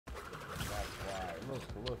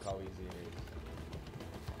Look how easy it is.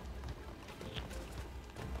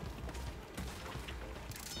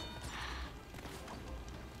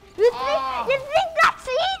 You think that's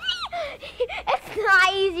easy? It's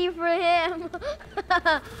not easy for him.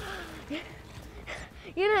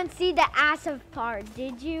 You didn't see the ass of part,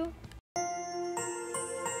 did you?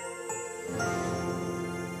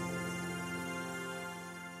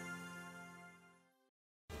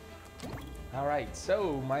 Alright,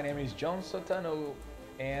 so my name is John Sottano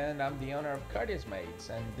and I'm the owner of Courteous Maids,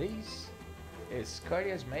 and this is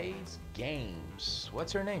Courteous Maids Games.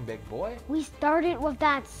 What's her name, big boy? We started with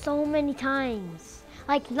that so many times.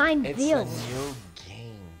 Like 9 views. It's a new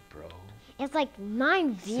game, bro. It's like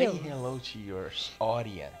 9 views. Say hello to your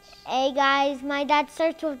audience. Hey guys, my dad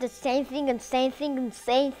starts with the same thing and same thing and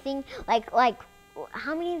same thing. Like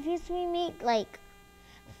how many views do we make? Like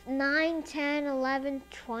 9, 10, 11,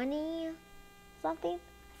 20 something? I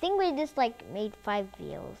think we just like made 5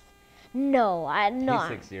 views. No, I'm not.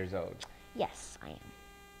 He's 6 years old. Yes, I am.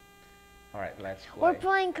 Alright, let's play. We're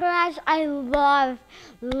playing Crash. I love.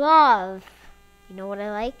 You know what I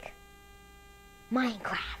like?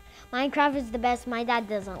 Minecraft. Minecraft is the best. My dad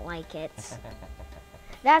doesn't like it.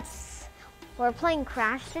 We're playing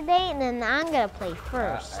Crash today, and then I'm gonna play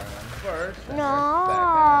first. I am first. And No. second,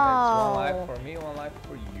 and it's 1 life for me, 1 life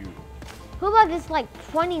for you. Who about this like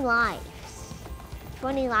 20 lives?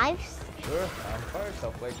 20 lives? Sure, I'm first.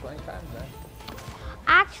 I'll play 20 times then.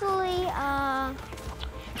 Actually,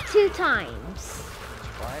 2 times.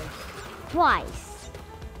 Twice? Twice.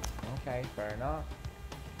 Okay, fair enough.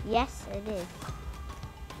 Yes, it is.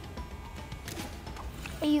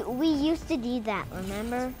 We used to do that,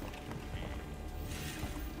 remember?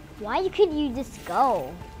 Why couldn't you just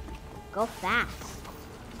go? Go fast.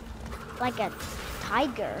 Like a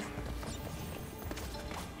tiger.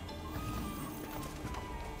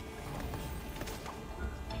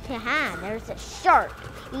 Haha, there's a shark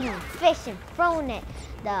eating fish and throwing it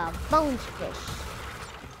the bones fish.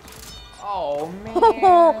 Oh, man.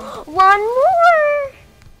 One more.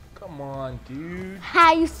 Come on, dude.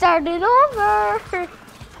 How you started over?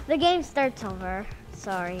 The game starts over.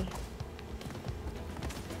 Sorry.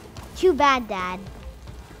 Too bad, Dad.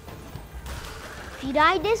 If you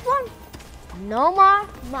die this one, no more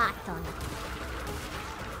marathon.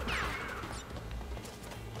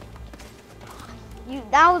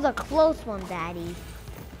 That was a close one, Daddy.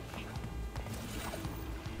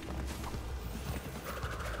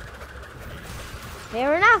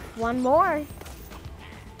 Fair enough. One more.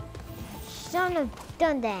 Shouldn't have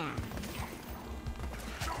done that.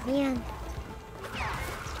 Man.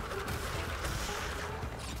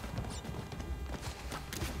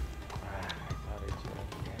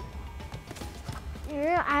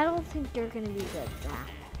 I don't think you're gonna be good at that.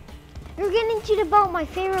 You're getting to the boat, my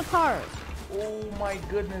favorite part. Oh my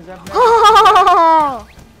goodness, I've never... Oh!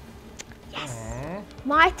 Yes!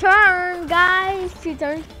 My turn, guys. 2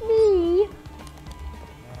 turns for me.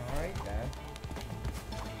 Alright then.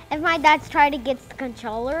 If my dad's trying to get the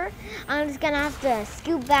controller, I'm just gonna have to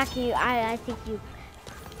scoot back you. I think you...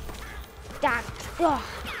 That... Oh.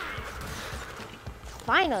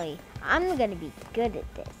 Finally, I'm gonna be good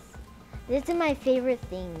at this. This is my favorite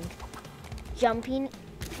thing. Jumping.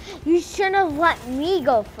 You shouldn't have let me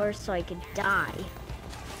go first so I could die.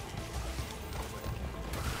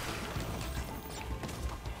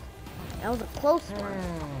 That was a close one.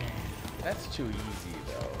 That's too easy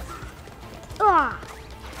though. Ah.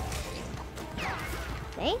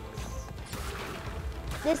 Thanks.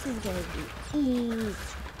 This is gonna be easy.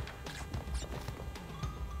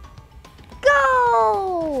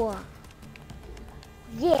 Go!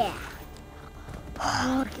 Yeah.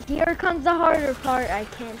 Oh, here comes the harder part I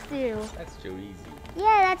can't do. That's too easy.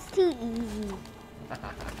 Yeah, that's too easy.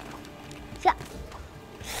 So,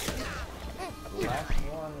 Last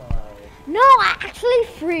one life. no, actually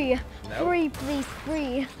free. Nope. Free, please,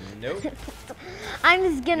 free. Nope. I'm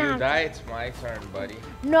just gonna You have die, it's my turn, buddy.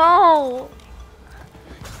 No.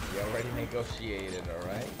 You already negotiated,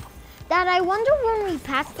 alright? Dad, I wonder when we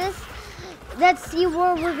pass this, let's see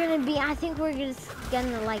where we're gonna be. I think we're just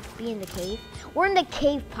gonna like be in the cave. We're in the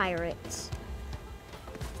cave pirates.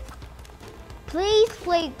 Please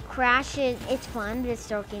play Crash. It's fun. It's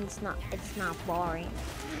joking. It's not boring.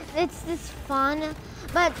 It's just fun.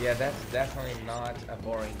 But Yeah, that's definitely not a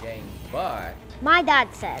boring game, but my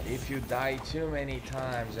dad says if you die too many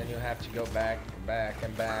times and you have to go back,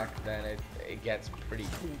 and back, then it gets pretty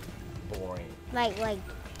boring. like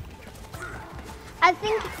I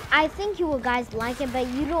think you will guys like it, but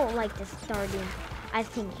you don't like the starting. I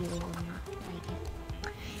think you will not like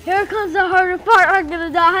it. Here comes the harder part. I'm gonna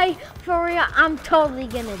die. For real, I'm totally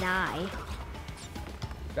gonna die.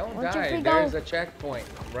 Don't 1, 2, die. 3, There's go. a checkpoint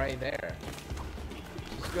right there.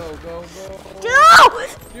 Just go, go, go. No!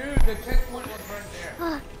 Dude, the checkpoint was right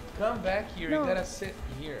there. Come back here. No. You gotta sit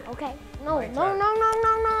here. Okay. No, My no, turn. no, no,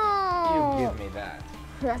 no, no. You give me that.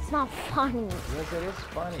 That's not funny. Yes, it is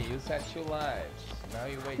funny. You had 2 lives. Now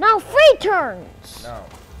you wait. No, free turns. No.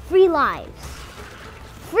 Free lives.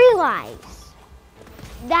 Free lives.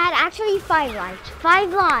 That actually 5 lives.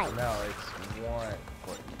 5 lives. No, it's 1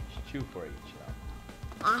 for each. 2 for each.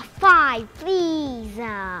 No. 5, please.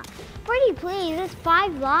 Pretty please, it's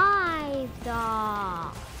 5 lives.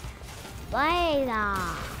 Please,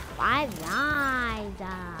 5 lives.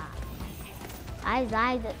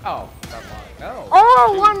 Lives. Oh, come on. No.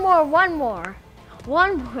 Oh, Jeez. one more,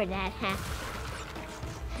 Dad.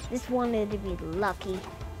 Just wanted to be lucky.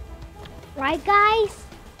 Right, guys?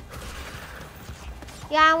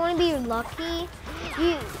 Yeah, I want to be lucky.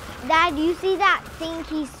 Dad, you see that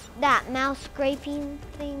thing? That mouse scraping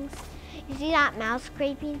things. You see that mouse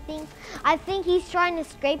scraping thing? I think he's trying to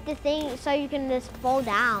scrape the thing so you can just fall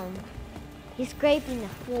down. He's scraping the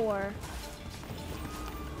floor.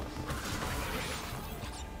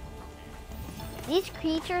 These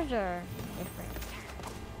creatures are different.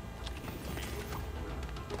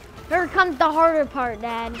 Here comes the harder part,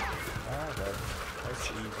 Dad.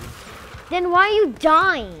 That's easy. Then why are you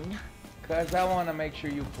dying? Because I want to make sure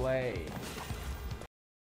you play.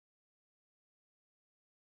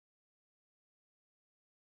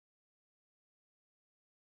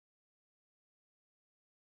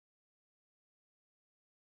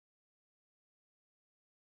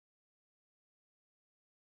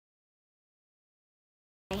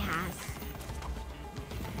 It has.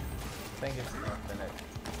 I think it's infinite.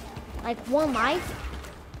 Like 1 life?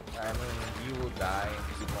 I mean, you will die and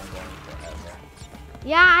keep on going forever.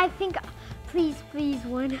 Yeah, I think. Please,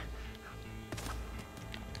 1.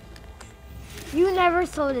 You never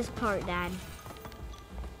saw this part, Dad.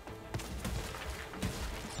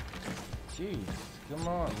 Jeez, come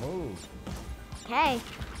on, move. Okay.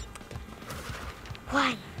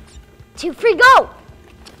 1, 2, 3, go!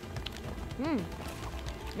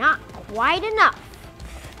 Not quite enough.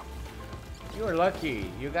 You were lucky.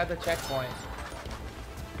 You got the checkpoint.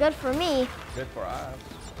 Good for me. Good for us.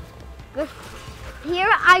 Good. Here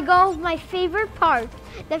I go with my favorite part,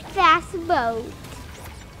 the fast boat.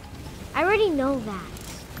 I already know that.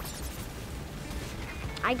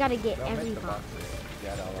 I gotta get Don't every make the box. box.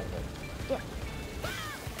 Get all of it. Yeah.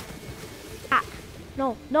 Ah,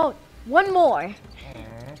 no, 1 more.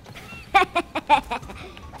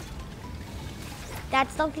 That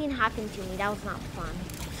something happened to me. That was not fun.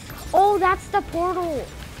 Oh, that's the portal.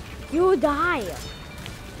 You die.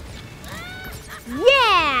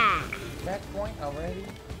 Yeah! Checkpoint already?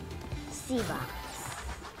 Siva.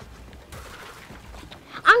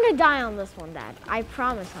 I'm gonna die on this one, Dad. I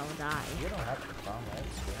promise I'll die. You don't have to promise.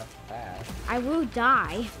 You have to pass. I will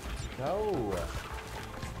die. Go.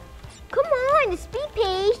 Come on, just be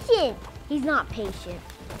patient. He's not patient.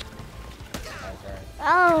 My turn.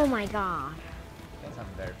 Oh my God. Guess I'm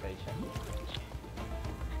very patient.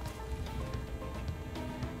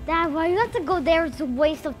 Dad, why you have to go there? It's a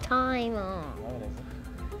waste of time. What is it?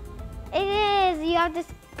 It is. You have to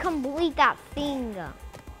complete that thing.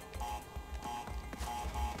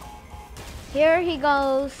 Here he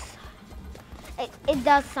goes. It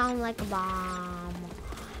does sound like a bomb.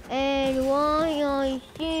 And one I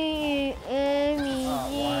see every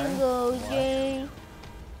single day.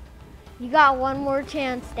 You got 1 more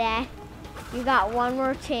chance, Dad. You got 1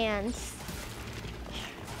 more chance.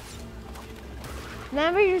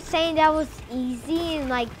 Remember you're saying that was easy and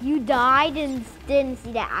like you died and didn't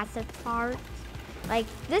see the acid part? Like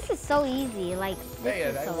this is so easy. Like this Hey,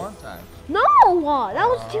 is that so one time. No, that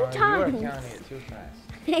was 2 times. You were counting it too fast.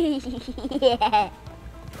 Yeah.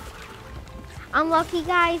 I'm lucky,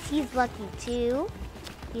 guys. He's lucky too.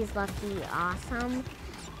 He's lucky, awesome.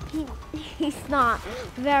 He's not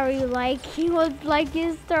very like he was like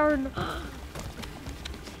his turn.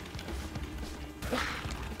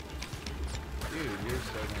 Dude, you're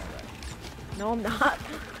so gonna No, I'm not.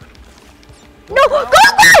 Go No, down. go!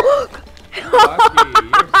 Lucky.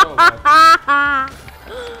 You're so lucky.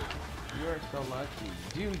 You are so lucky.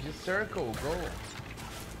 Dude, just circle. Go.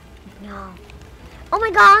 No. Oh my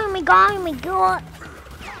God, oh my God, oh my God.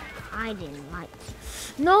 I didn't like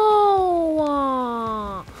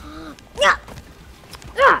No. Yeah.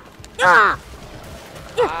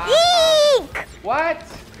 Eek! What?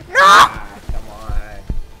 No. Ah, come on.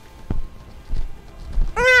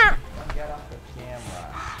 Don't get off the camera.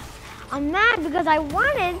 I'm mad because I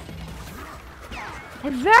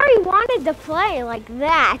very wanted to play like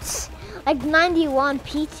that. Like 91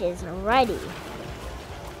 peaches already.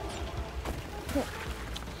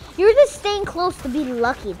 You're just staying close to be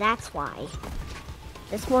lucky, that's why.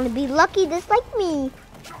 Just want to be lucky just like me.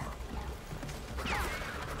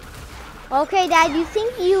 Okay, Dad, you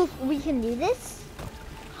think we can do this?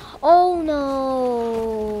 Oh no.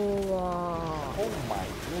 Oh my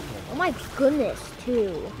goodness. Oh my goodness,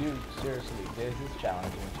 too. Dude, seriously, this is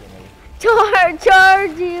challenging to me.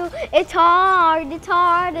 Charge you. It's hard. It's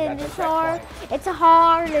hard. And That's it's a hard. checkpoint. It's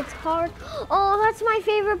hard. It's hard. Oh, that's my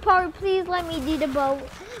favorite part. Please let me do the boat.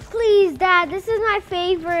 Please, Dad. This is my So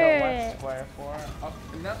favorite. what's square for? Oh,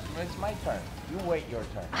 no, it's my turn. You wait your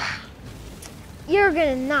turn. You're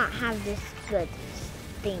gonna not have this good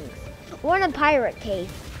things. We're in a pirate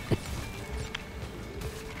cave.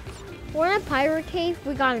 We're in a pirate cave.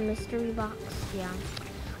 We got a mystery box. Yeah.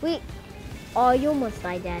 Oh, you almost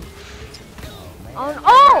died, Dad. Man, Oh, I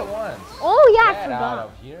oh! once. Oh, yeah, I Get forgot. out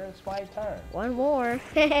of here. It's my turn. One more.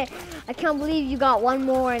 I can't believe you got one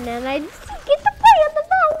more and then I just get to play on the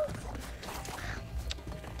boat.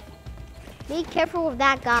 Be careful with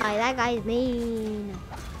that guy. That guy's mean.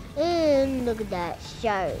 And look at that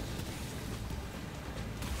shirt.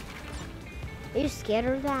 Are you scared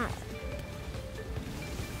of that?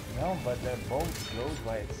 No, but the boat goes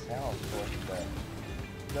by itself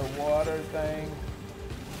with the water thing.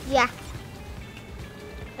 Yeah.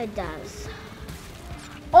 It does.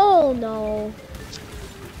 Oh no.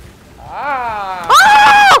 Ah!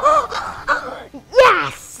 Oh!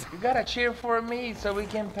 Yes! You gotta cheer for me so we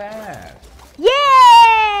can pass. Yay!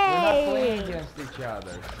 We're not playing against each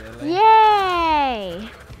other, silly. Yay!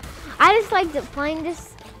 I just like to playing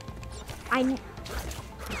this.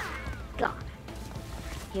 God.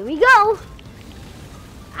 Here we go.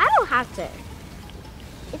 I don't have to.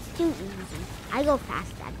 It's too easy. I go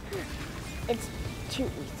fast, Dad. It's too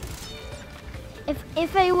easy.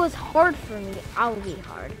 If it was hard for me, I would be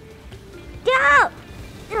hard. Get out!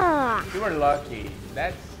 Ugh. You were lucky.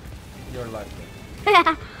 You're lucky.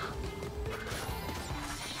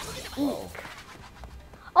 Whoa.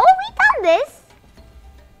 Oh, we done this.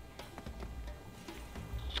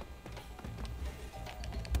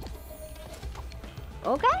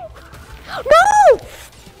 Okay. No!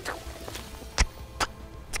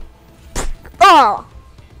 Oh.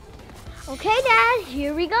 Okay, Dad.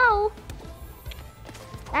 Here we go.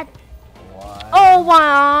 That. One. Oh,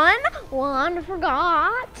 one.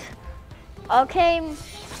 Forgot. Okay.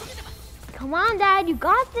 Come on, Dad. You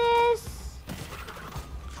got this.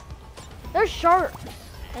 They're sharks.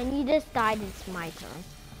 And you just died. It's my turn.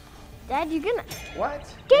 Dad, you're gonna. What?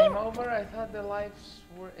 Game- Game over? I thought the lives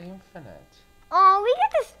were infinite. Oh, we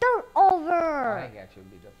get to start over. I got you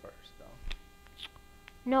be the first, though.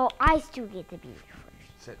 No, I still get to be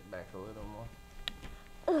first. Sit back a little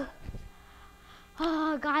more. Ugh.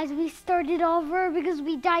 Oh, guys, we started over because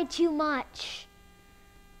we died too much.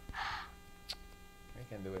 We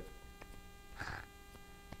can do it.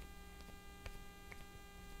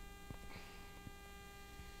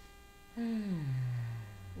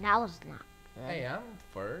 That was not good. Hey, I'm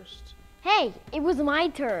first. Hey, it was my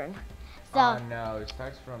turn. So, Oh no, it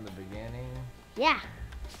starts from the beginning. yeah,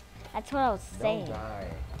 that's what I was saying. Don't die.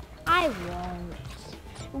 I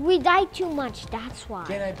won't. We died too much, that's why.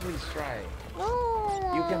 Can I please try?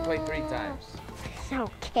 No. You can play 3 times.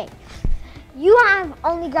 Okay. You have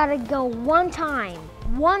only got to go one time.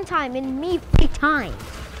 One time and me 3 times.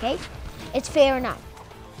 Okay? It's fair enough.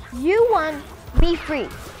 You won, me free.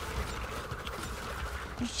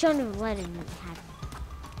 You shouldn't have let him have it.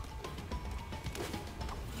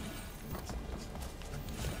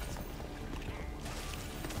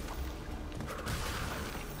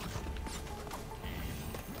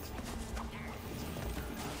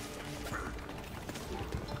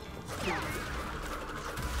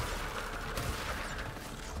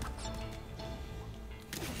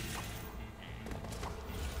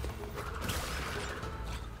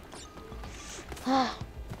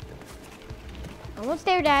 Almost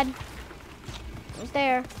there, Dad. Almost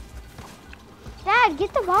there. Dad,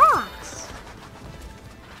 get the box.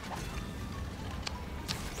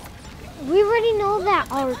 We already know that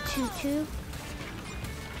R22.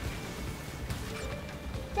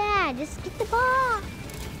 Dad, just get the box.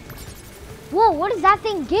 Whoa, what is that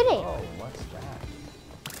thing getting? Oh, what's that?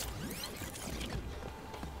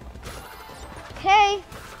 Okay.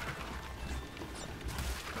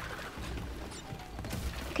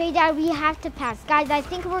 Okay, Dad, we have to pass. Guys, I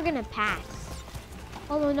think we're gonna pass.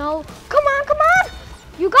 Oh no. Come on, come on!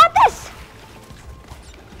 You got this!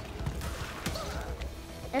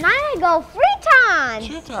 And I'm gonna go 3 times!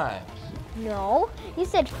 2 times. No, you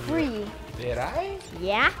said free. Did I?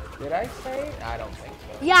 Yeah? Did I say it? I don't think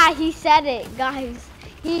so. Yeah, he said it, guys.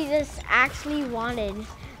 he just actually wanted,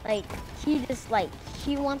 like,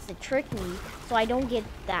 he wants to trick me so I don't get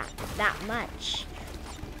that much.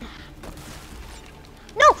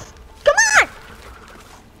 No! Come on!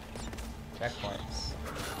 Checkpoints.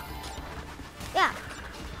 Yeah.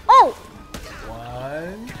 Oh!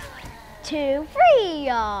 1. 2, 3.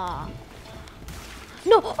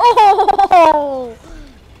 No! Oh!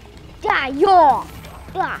 Yeah,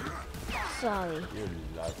 yeah. Sorry. You're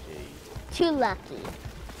lucky. Too lucky.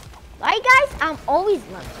 Right, guys? I'm always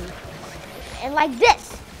lucky. And like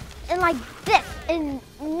this. And like this. And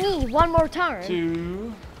me, one more turn.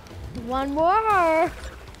 2. One more.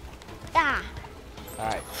 Ah.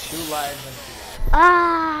 Alright, 2 lives and 2 lives.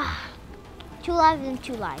 Ah. 2 lives and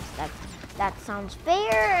 2 lives. That sounds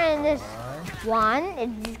fair. And this 1.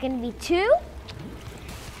 It's gonna be 2.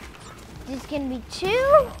 This is gonna be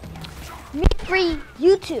 2. Me 3,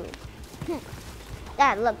 you 2.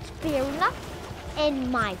 That looks fair enough.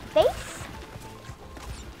 In my face.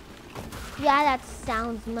 Yeah, that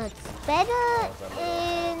sounds much better.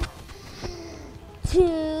 And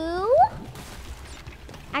 2.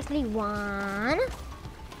 Actually, 1.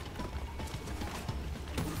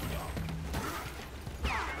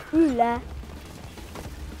 Ooh-la.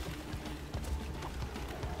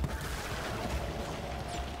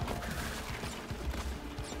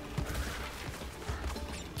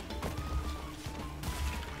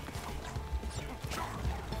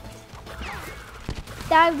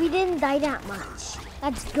 Dad, we didn't die that much.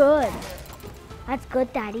 That's good. That's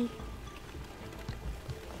good, Daddy.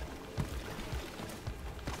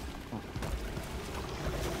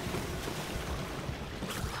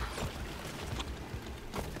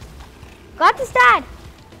 Got this, Dad.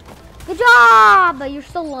 Good job. But you're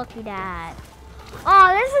so lucky, Dad.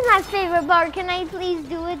 Oh, this is my favorite part. Can I please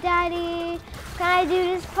do it, Daddy? Can I do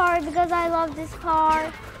this part because I love this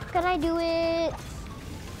part? Can I do it?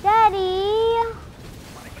 Daddy?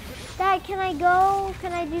 Dad, can I go?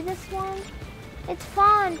 Can I do this one? It's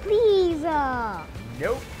fun, please.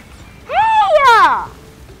 Nope. Hey!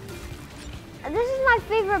 This is my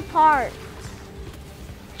favorite part.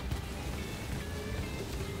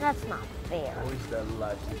 That's not fair. Who's the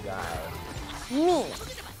lucky guy? Me.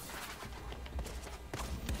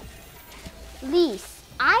 Least,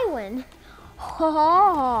 I win.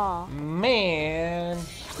 Oh, Man.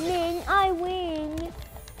 man, I win.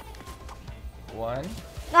 1.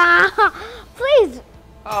 Ah, please.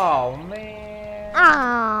 Oh, man.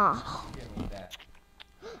 Ah. Give me that.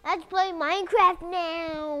 Let's play Minecraft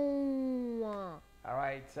now.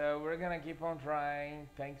 Alright, so we're gonna keep on trying.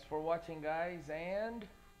 Thanks for watching, guys, and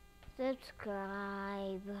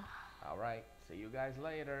Subscribe. alright, see you guys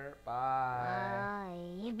later.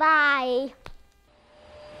 Bye. Bye. Bye.